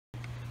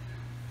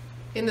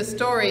In the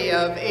story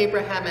of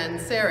Abraham and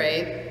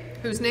Sarai,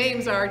 whose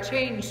names are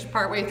changed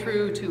partway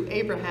through to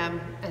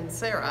Abraham and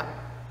Sarah,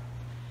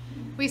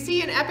 we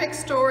see an epic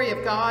story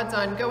of God's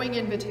ongoing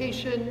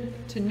invitation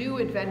to new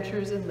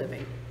adventures in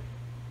living.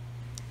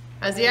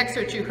 As the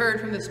excerpts you heard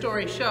from the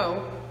story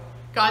show,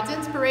 God's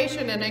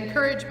inspiration and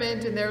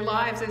encouragement in their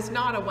lives is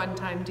not a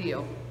one-time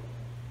deal.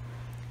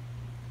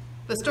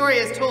 The story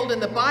as told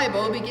in the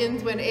Bible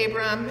begins when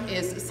Abram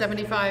is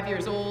 75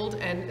 years old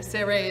and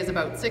Sarai is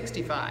about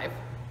 65.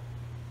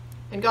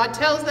 And God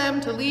tells them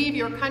to leave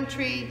your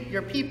country,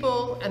 your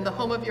people, and the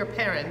home of your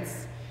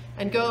parents,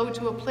 and go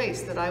to a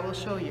place that I will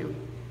show you.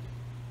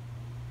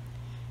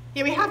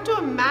 Yet we have to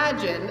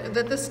imagine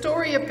that the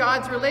story of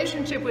God's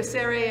relationship with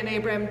Sarai and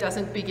Abram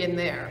doesn't begin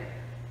there.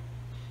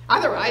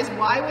 Otherwise,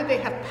 why would they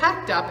have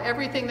packed up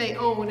everything they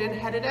own and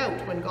headed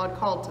out when God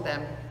called to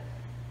them?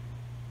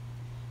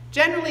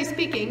 Generally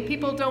speaking,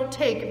 people don't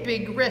take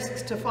big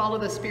risks to follow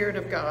the Spirit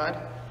of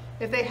God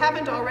if they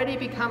haven't already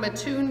become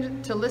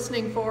attuned to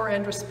listening for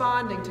and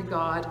responding to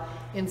God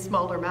in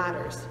smaller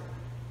matters.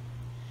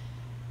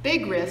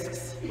 Big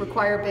risks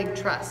require big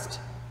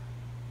trust.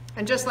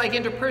 And just like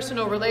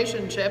interpersonal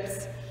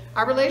relationships,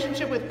 our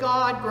relationship with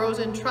God grows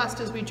in trust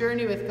as we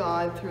journey with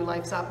God through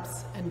life's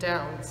ups and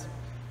downs.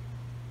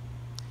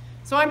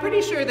 So I'm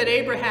pretty sure that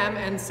Abraham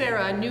and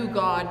Sarah knew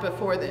God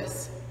before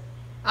this.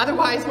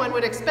 Otherwise, one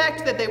would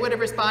expect that they would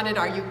have responded,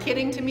 "Are you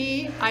kidding to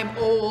me? I'm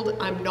old,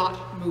 I'm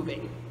not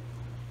moving."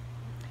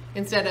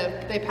 Instead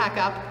of, they pack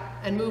up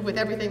and move with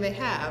everything they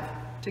have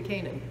to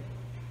Canaan.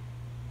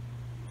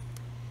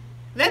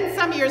 Then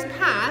some years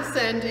pass,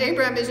 and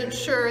Abram isn't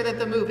sure that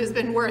the move has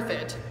been worth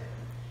it.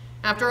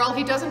 After all,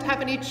 he doesn't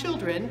have any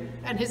children,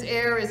 and his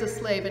heir is a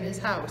slave in his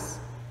house.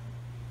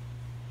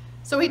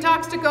 So he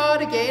talks to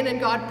God again, and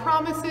God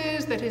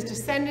promises that his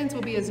descendants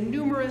will be as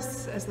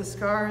numerous as the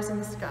stars in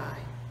the sky.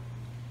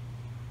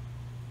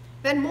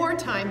 Then more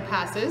time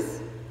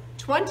passes,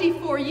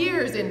 24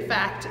 years, in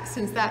fact,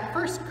 since that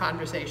first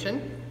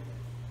conversation.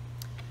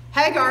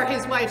 Hagar,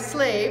 his wife's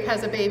slave,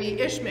 has a baby,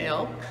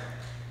 Ishmael,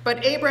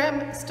 but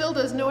Abram still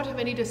does not have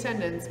any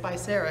descendants by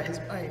Sarah,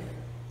 his wife.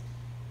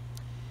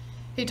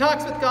 He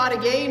talks with God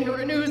again, who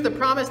renews the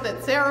promise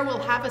that Sarah will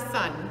have a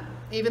son,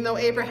 even though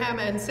Abraham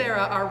and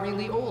Sarah are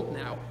really old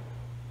now.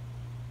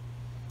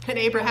 And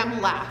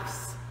Abraham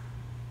laughs.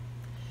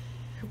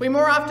 We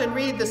more often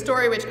read the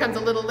story which comes a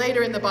little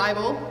later in the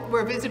Bible,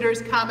 where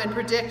visitors come and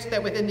predict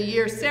that within the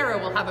year Sarah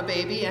will have a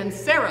baby, and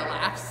Sarah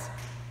laughs.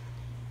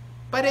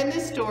 But in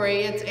this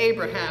story, it's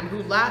Abraham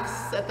who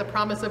laughs at the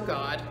promise of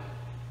God,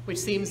 which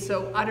seems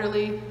so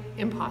utterly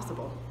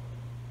impossible.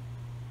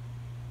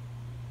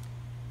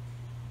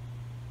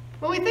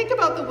 When we think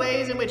about the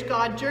ways in which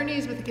God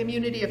journeys with a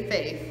community of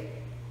faith,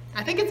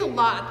 I think it's a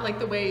lot like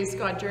the ways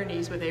God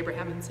journeys with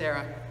Abraham and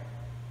Sarah.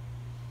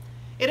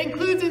 It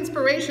includes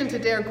inspiration to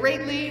dare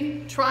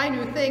greatly, try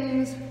new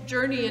things,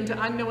 journey into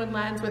unknown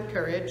lands with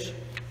courage.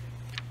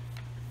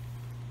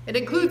 It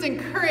includes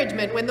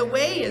encouragement when the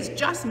way is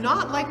just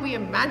not like we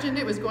imagined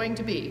it was going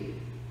to be.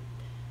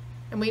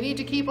 And we need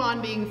to keep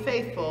on being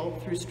faithful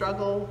through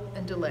struggle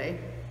and delay.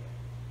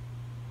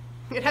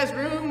 It has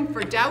room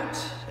for doubt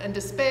and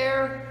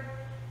despair,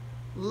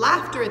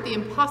 laughter at the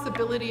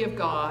impossibility of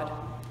God,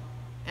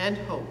 and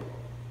hope.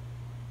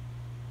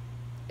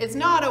 It's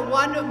not a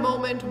one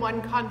moment,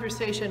 one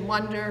conversation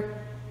wonder,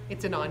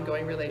 it's an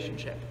ongoing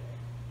relationship.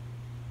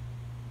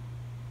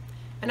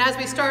 And as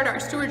we start our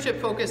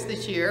stewardship focus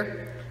this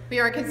year, we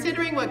are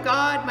considering what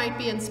God might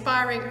be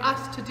inspiring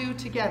us to do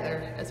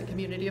together as a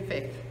community of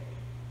faith.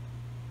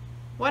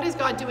 What is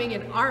God doing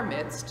in our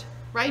midst,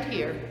 right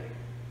here,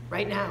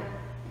 right now?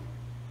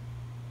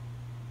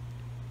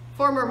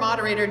 Former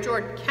moderator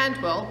George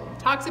Cantwell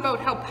talks about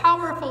how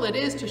powerful it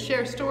is to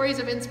share stories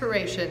of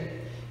inspiration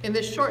in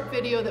this short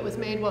video that was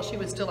made while she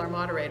was still our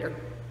moderator.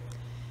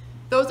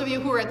 Those of you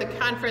who were at the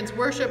conference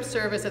worship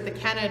service at the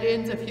Canada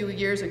Inns a few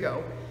years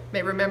ago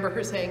may remember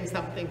her saying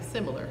something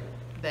similar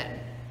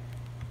then.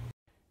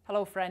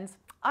 Hello friends.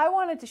 I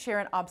wanted to share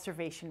an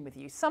observation with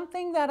you,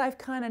 something that I've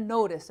kind of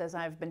noticed as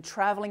I've been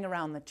traveling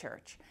around the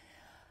church.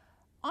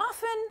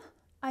 Often,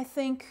 I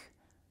think,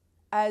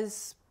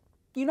 as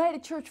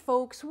United Church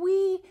folks,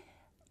 we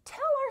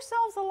tell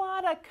ourselves a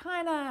lot of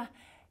kind of,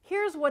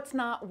 here's what's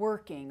not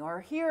working,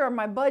 or here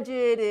my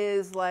budget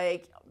is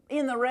like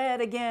in the red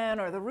again,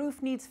 or the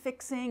roof needs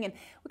fixing, and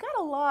we got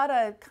a lot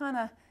of kind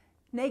of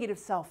negative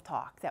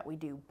self-talk that we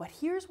do. But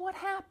here's what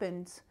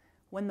happens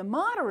when the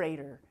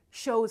moderator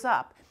shows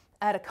up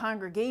at a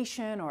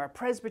congregation or a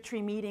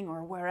presbytery meeting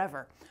or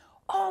wherever.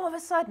 All of a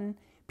sudden,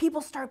 people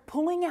start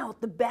pulling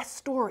out the best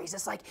stories.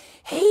 It's like,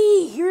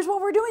 hey, here's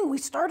what we're doing. We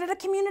started a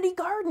community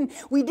garden.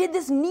 We did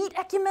this neat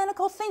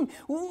ecumenical thing.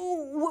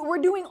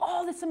 We're doing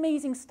all this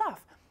amazing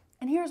stuff.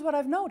 And here's what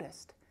I've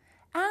noticed.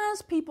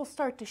 As people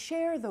start to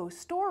share those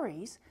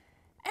stories,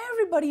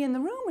 everybody in the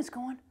room is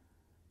going,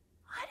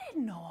 I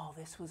didn't know all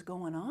this was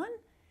going on.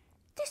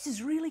 This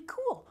is really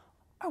cool.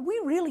 Are we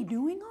really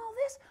doing all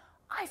this?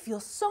 I feel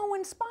so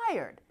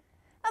inspired.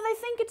 And they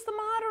think it's the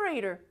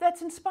moderator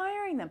that's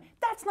inspiring them.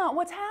 That's not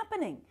what's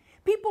happening.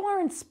 People are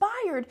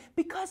inspired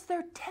because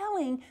they're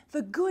telling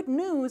the good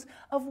news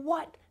of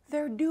what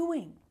they're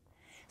doing.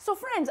 So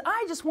friends,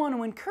 I just want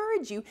to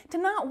encourage you to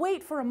not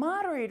wait for a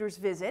moderator's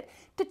visit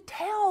to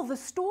tell the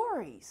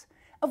stories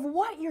of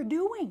what you're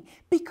doing,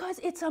 because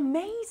it's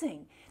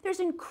amazing. There's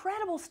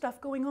incredible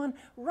stuff going on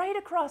right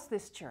across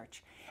this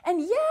church.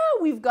 And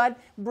yeah, we've got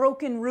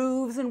broken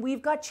roofs and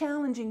we've got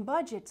challenging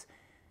budgets,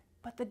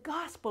 but the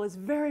gospel is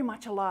very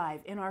much alive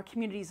in our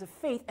communities of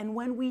faith. And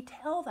when we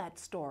tell that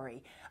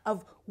story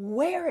of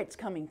where it's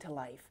coming to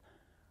life,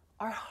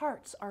 our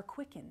hearts are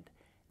quickened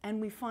and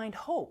we find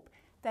hope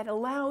that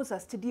allows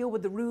us to deal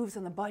with the roofs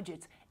and the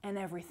budgets and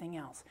everything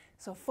else.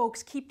 So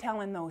folks, keep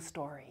telling those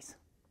stories.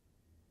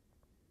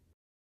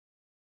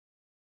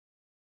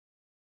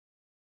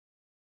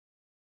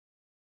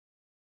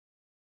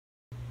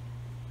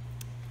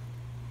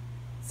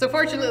 So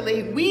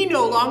fortunately, we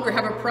no longer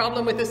have a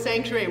problem with the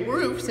sanctuary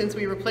roof since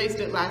we replaced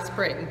it last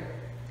spring.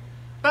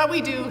 But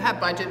we do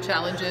have budget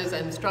challenges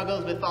and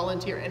struggles with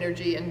volunteer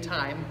energy and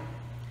time,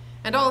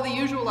 and all the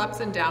usual ups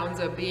and downs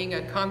of being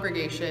a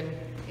congregation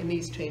in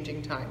these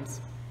changing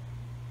times.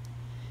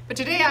 But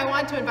today I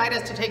want to invite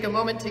us to take a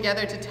moment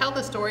together to tell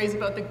the stories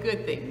about the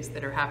good things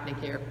that are happening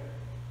here.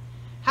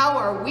 How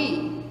are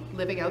we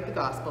living out the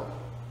gospel?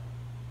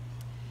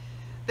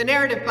 The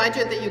narrative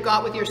budget that you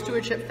got with your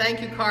stewardship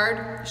thank you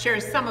card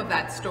shares some of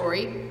that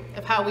story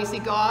of how we see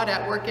God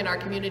at work in our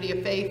community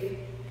of faith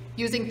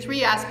using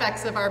three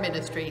aspects of our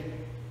ministry: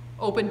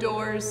 open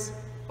doors,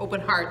 open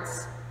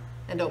hearts,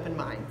 and open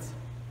minds.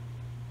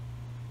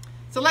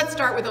 So let's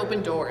start with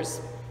open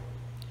doors.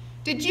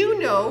 Did you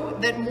know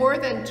that more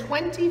than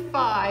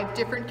 25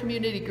 different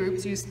community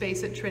groups use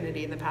space at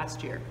Trinity in the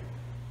past year?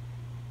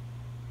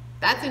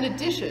 That's in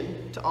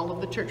addition to all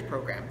of the church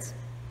programs.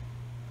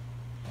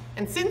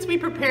 And since we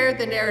prepared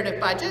the narrative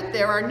budget,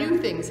 there are new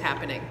things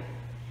happening.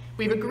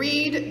 We've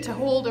agreed to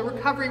hold a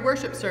recovery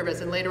worship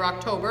service in later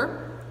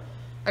October.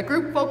 A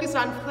group focused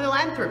on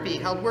philanthropy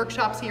held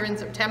workshops here in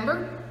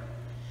September.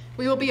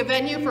 We will be a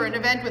venue for an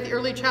event with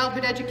early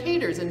childhood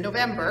educators in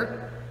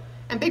November.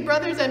 And Big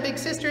Brothers and Big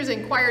Sisters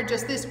inquired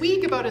just this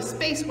week about a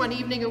space one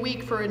evening a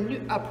week for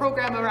a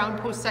program around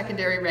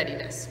post-secondary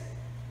readiness.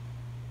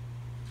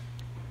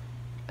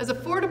 As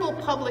affordable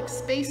public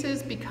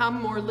spaces become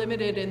more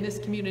limited in this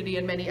community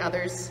and many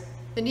others,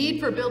 the need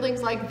for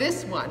buildings like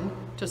this one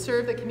to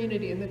serve the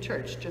community and the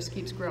church just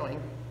keeps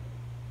growing.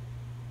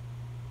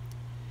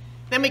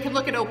 Then we can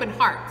look at open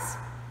hearts.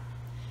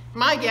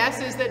 My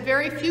guess is that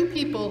very few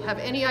people have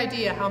any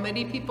idea how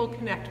many people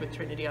connect with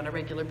Trinity on a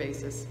regular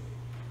basis.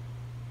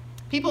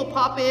 People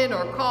pop in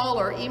or call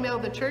or email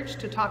the church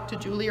to talk to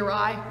Julie or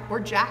I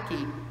or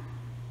Jackie.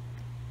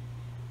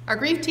 Our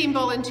grief team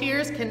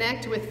volunteers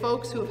connect with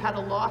folks who have had a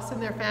loss in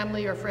their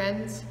family or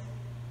friends.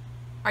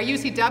 Our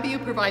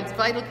UCW provides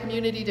vital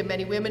community to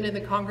many women in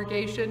the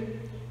congregation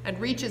and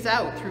reaches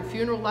out through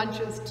funeral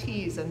lunches,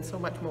 teas, and so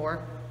much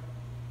more.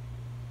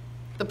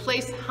 The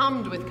place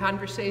hummed with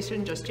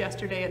conversation just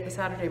yesterday at the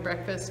Saturday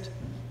breakfast.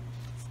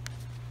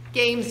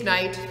 Games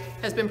night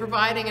has been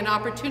providing an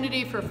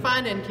opportunity for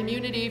fun and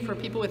community for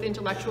people with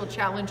intellectual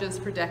challenges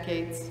for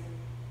decades.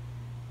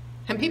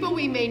 And people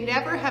we may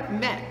never have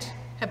met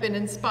have been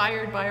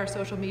inspired by our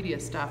social media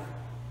stuff.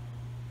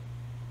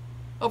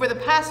 Over the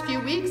past few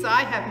weeks,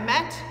 I have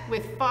met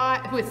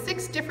with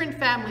 6 different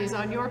families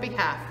on your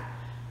behalf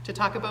to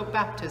talk about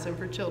baptism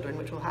for children,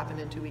 which will happen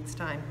in 2 weeks'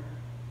 time.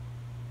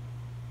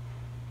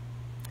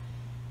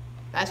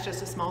 That's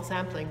just a small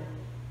sampling.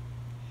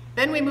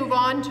 Then we move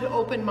on to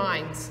open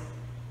minds.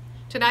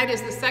 Tonight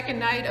is the second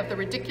night of the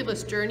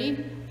Ridiculous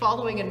Journey,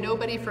 following a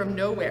Nobody from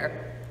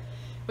Nowhere,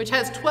 which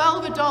has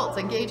 12 adults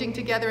engaging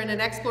together in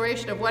an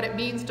exploration of what it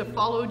means to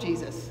follow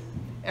Jesus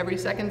every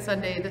second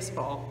Sunday this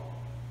fall.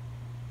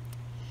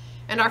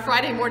 And our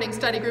Friday morning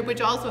study group,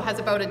 which also has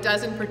about a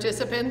dozen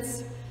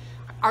participants,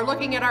 are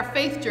looking at our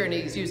faith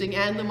journeys using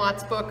Anne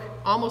Lamott's book,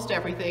 Almost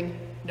Everything,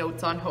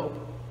 Notes on Hope.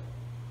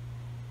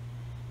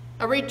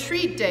 A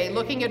retreat day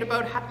looking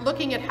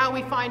at how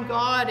we find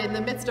God in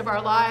the midst of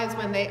our lives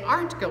when they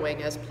aren't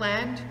going as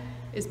planned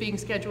is being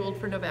scheduled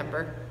for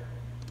November.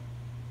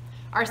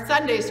 Our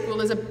Sunday school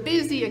is a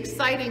busy,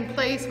 exciting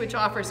place which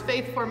offers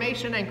faith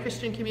formation and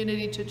Christian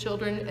community to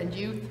children and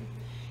youth.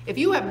 If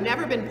you have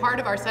never been part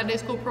of our Sunday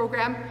school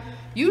program,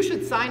 you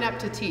should sign up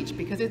to teach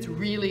because it's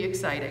really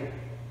exciting.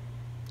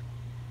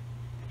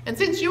 And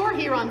since you're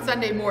here on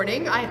Sunday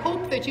morning, I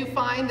hope that you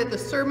find that the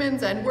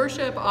sermons and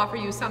worship offer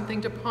you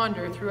something to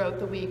ponder throughout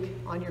the week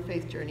on your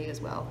faith journey as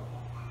well.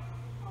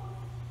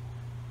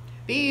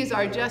 These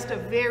are just a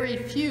very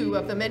few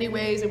of the many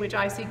ways in which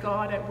I see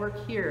God at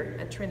work here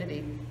at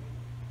Trinity.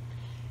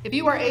 If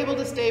you are able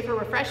to stay for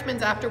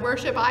refreshments after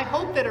worship, I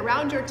hope that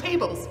around your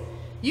tables,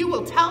 you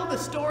will tell the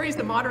stories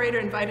the moderator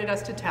invited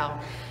us to tell.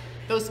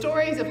 Those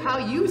stories of how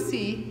you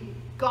see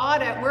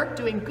God at work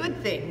doing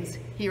good things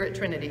here at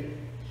Trinity.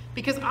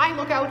 Because I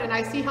look out and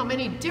I see how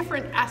many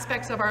different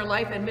aspects of our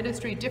life and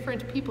ministry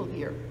different people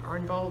here are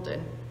involved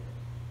in.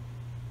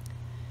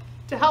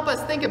 To help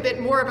us think a bit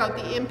more about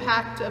the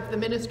impact of the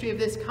ministry of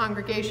this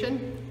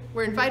congregation,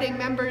 we're inviting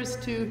members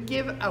to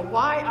give a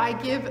Why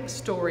I Give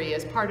story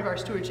as part of our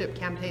stewardship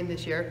campaign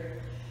this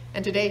year.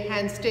 And today,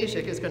 Hans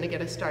Stasiuk is going to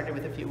get us started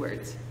with a few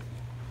words.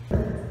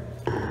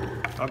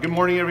 Good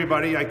morning,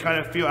 everybody. I kind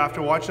of feel,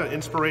 after watching an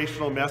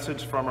inspirational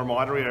message from our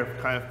moderator, I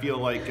kind of feel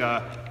like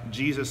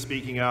Jesus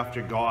speaking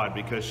after God,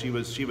 because she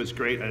was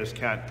great. I just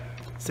can't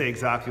say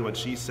exactly what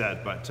she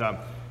said, but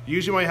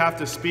usually when I have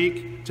to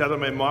speak to either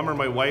my mom or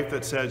my wife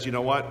that says, you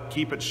know what,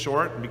 keep it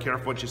short and be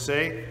careful what you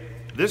say.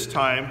 This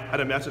time, I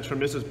had a message from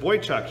Mrs.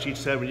 Boychuk. She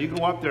said, when you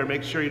go up there,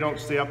 make sure you don't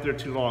stay up there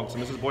too long. So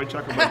Mrs.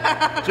 Boychuk,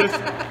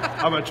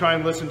 I'm going to try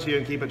and listen to you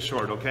and keep it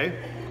short, okay?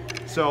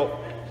 So,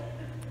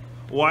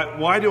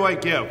 why do I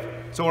give?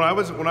 So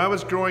when I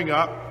was growing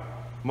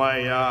up,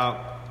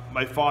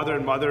 my father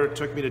and mother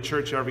took me to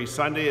church every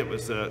Sunday. It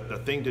was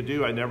the thing to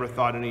do. I never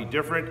thought any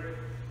different.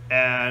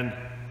 And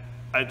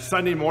at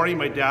Sunday morning,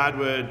 my dad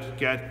would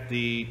get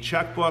the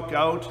checkbook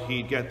out.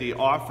 He'd get the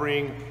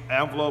offering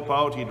envelope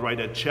out. He'd write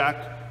a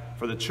check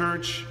for the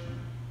church.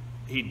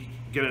 He'd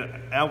get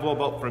an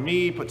envelope out for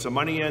me, put some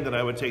money in that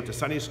I would take to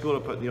Sunday school to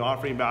put in the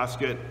offering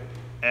basket.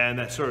 And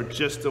that's sort of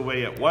just the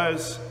way it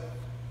was.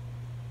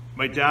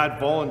 My dad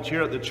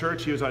volunteered at the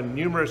church. He was on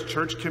numerous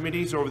church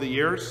committees over the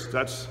years.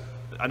 That's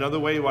another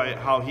way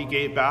how he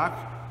gave back.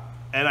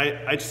 And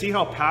I'd see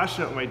how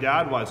passionate my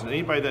dad was. And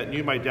anybody that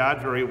knew my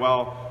dad very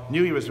well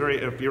knew he was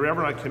if you were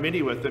ever on a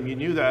committee with him, you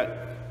knew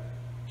that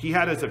he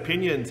had his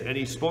opinions and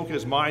he spoke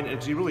his mind,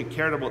 and he really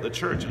cared about the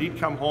church. And he'd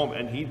come home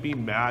and he'd be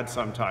mad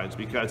sometimes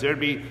because there'd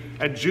be,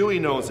 and Julie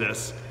knows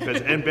this,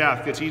 and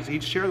Beth, because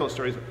he'd share those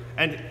stories,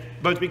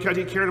 but because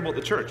he cared about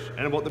the church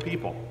and about the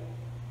people.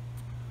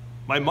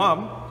 My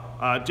mom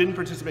didn't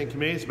participate in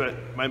committees, but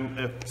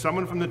if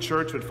someone from the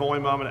church would phone my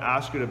mom and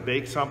ask her to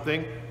bake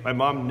something, my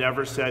mom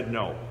never said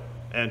no.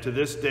 And to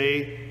this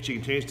day, she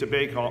continues to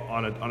bake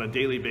on a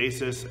daily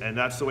basis, and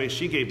that's the way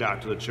she gave back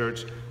to the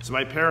church. So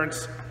my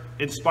parents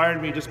inspired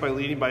me just by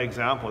leading by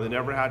example. They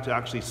never had to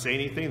actually say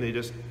anything, they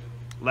just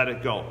let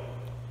it go.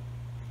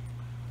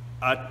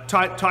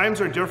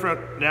 Times are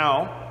different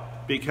now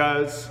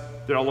because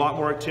there are a lot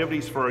more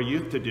activities for our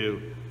youth to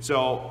do.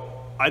 So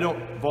I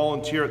don't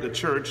volunteer at the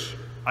church.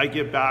 I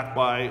give back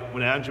by,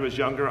 when Andrew was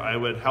younger, I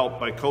would help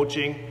by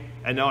coaching.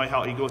 And now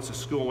he goes to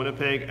school in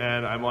Winnipeg,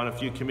 and I'm on a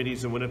few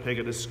committees in Winnipeg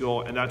at his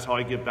school, and that's how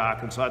I give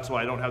back. And so that's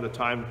why I don't have the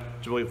time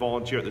to really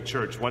volunteer at the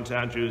church. Once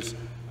Andrew's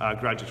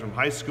graduates from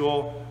high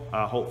school,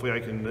 hopefully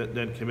I can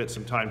then commit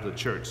some time to the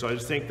church. So I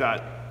just think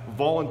that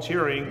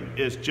volunteering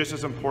is just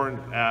as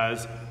important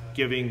as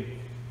giving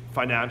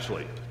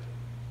financially.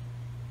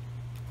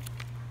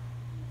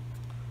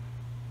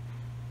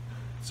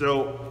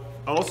 So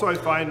also I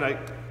find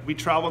we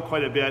travel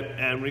quite a bit,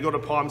 and when we go to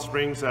Palm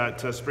Springs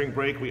at spring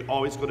break, we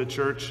always go to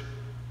church,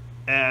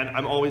 and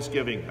I'm always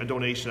giving a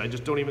donation. I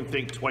just don't even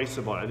think twice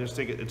about it. I just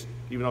think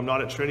even though I'm not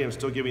at Trinity, I'm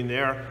still giving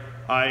there.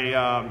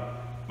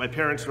 My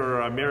parents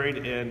were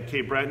married in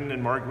Cape Breton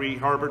and Marguerite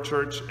Harbor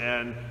Church,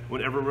 and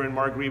whenever we're in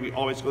Marguerite, we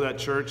always go to that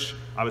church.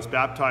 I was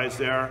baptized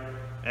there,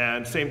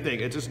 and same thing.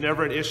 It's just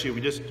never an issue.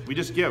 We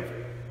just give.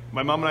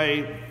 My mom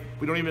and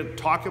we don't even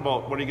talk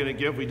about what are you going to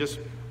give. We just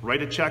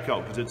write a check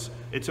out because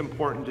it's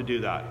important to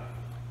do that.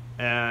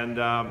 And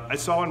I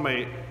saw when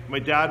my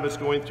dad was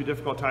going through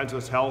difficult times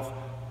with his health,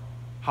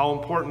 how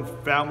important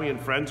family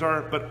and friends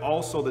are, but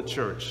also the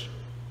church.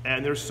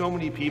 And there's so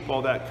many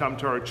people that come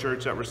to our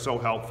church that were so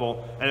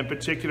helpful, and in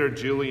particular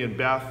Julie and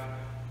Beth.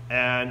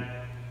 And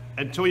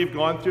until you've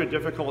gone through a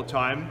difficult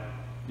time,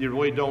 you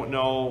really don't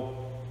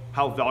know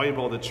how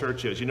valuable the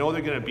church is. You know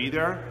they're going to be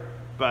there,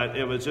 but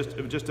it was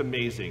just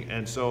amazing.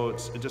 And so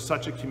it's just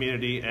such a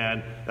community,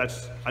 and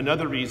that's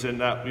another reason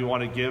that we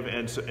want to give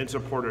and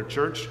support our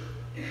church.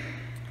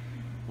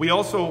 We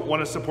also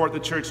want to support the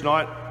church,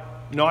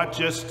 not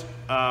just,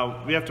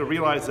 we have to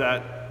realize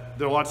that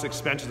there are lots of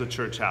expenses the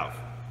church have.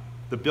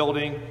 The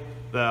building,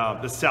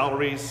 the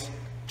salaries,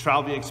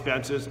 traveling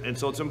expenses, and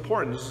so it's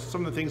important. This is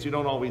some of the things you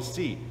don't always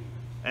see.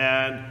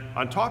 And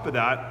on top of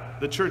that,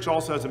 the church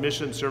also has a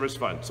mission service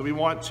fund. So we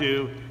want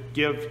to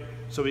give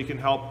so we can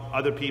help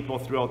other people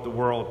throughout the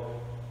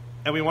world.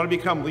 And we want to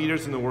become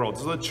leaders in the world.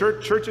 So the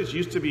churches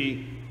used to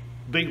be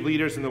big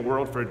leaders in the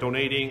world for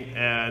donating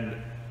and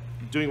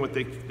doing what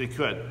they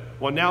could.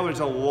 Well, now there's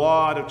a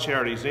lot of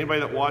charities.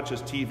 Anybody that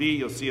watches TV,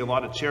 you'll see a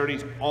lot of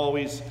charities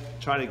always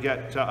trying to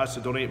get us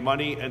to donate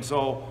money. And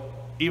so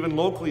even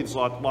locally, there's a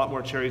lot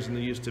more charities than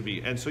there used to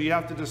be. And so you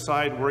have to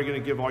decide where you're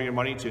going to give all your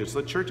money to.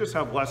 So the churches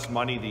have less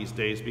money these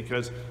days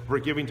because we're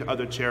giving to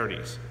other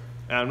charities.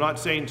 And I'm not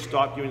saying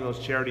stop giving those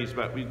charities,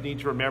 but we need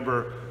to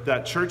remember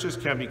that churches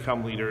can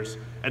become leaders,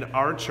 and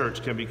our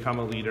church can become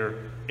a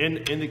leader in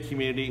the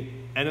community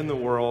and in the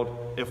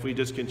world if we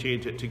just continue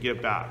to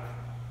give back.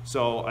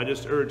 So I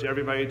just urge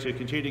everybody to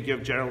continue to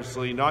give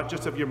generously, not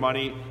just of your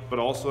money, but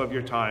also of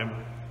your time.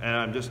 And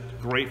I'm just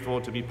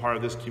grateful to be part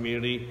of this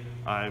community.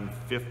 I'm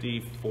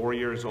 54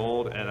 years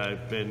old, and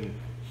I've been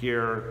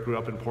here, grew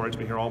up in Portage,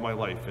 been here all my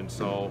life. And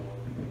so,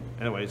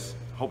 anyways,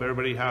 hope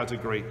everybody has a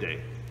great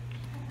day.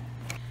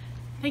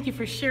 Thank you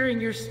for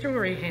sharing your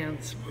story,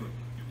 Hans.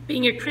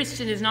 Being a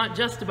Christian is not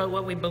just about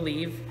what we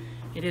believe,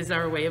 it is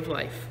our way of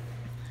life.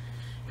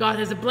 God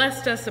has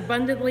blessed us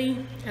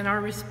abundantly, and our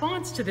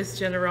response to this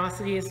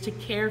generosity is to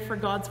care for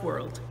God's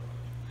world.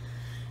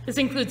 This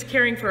includes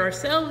caring for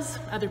ourselves,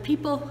 other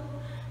people,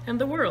 and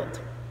the world.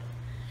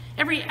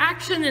 Every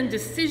action and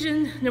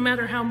decision, no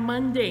matter how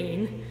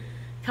mundane,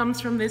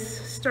 comes from this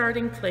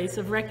starting place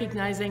of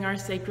recognizing our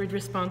sacred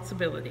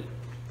responsibility.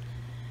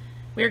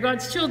 We are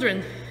God's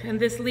children, and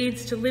this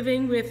leads to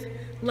living with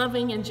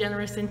loving and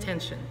generous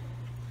intention.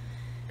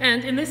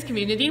 And in this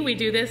community, we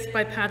do this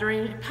by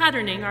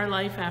patterning our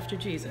life after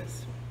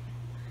Jesus.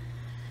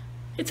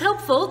 It's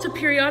helpful to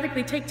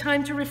periodically take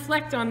time to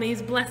reflect on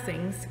these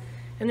blessings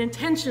and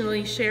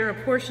intentionally share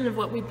a portion of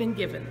what we've been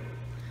given.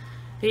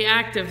 The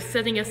act of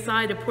setting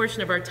aside a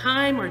portion of our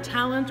time or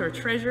talent or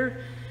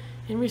treasure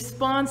in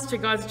response to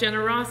God's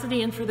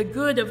generosity and for the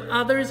good of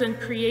others and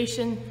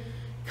creation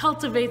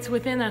cultivates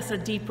within us a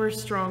deeper,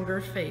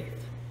 stronger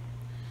faith.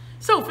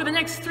 So for the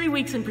next 3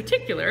 weeks in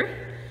particular,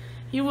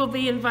 you will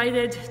be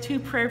invited to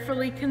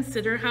prayerfully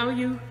consider how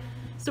you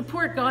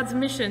support God's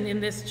mission in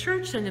this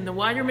church and in the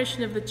wider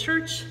mission of the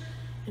church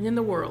and in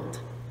the world,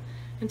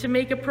 and to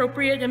make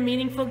appropriate and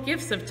meaningful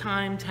gifts of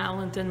time,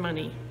 talent, and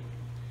money.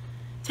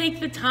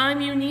 Take the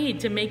time you need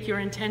to make your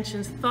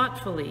intentions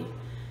thoughtfully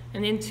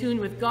and in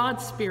tune with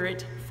God's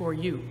Spirit for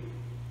you.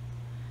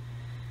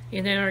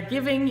 In our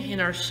giving,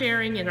 in our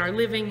sharing, in our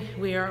living,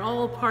 we are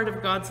all part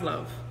of God's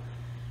love.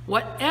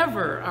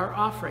 Whatever our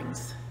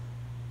offerings,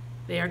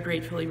 they are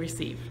gratefully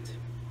received.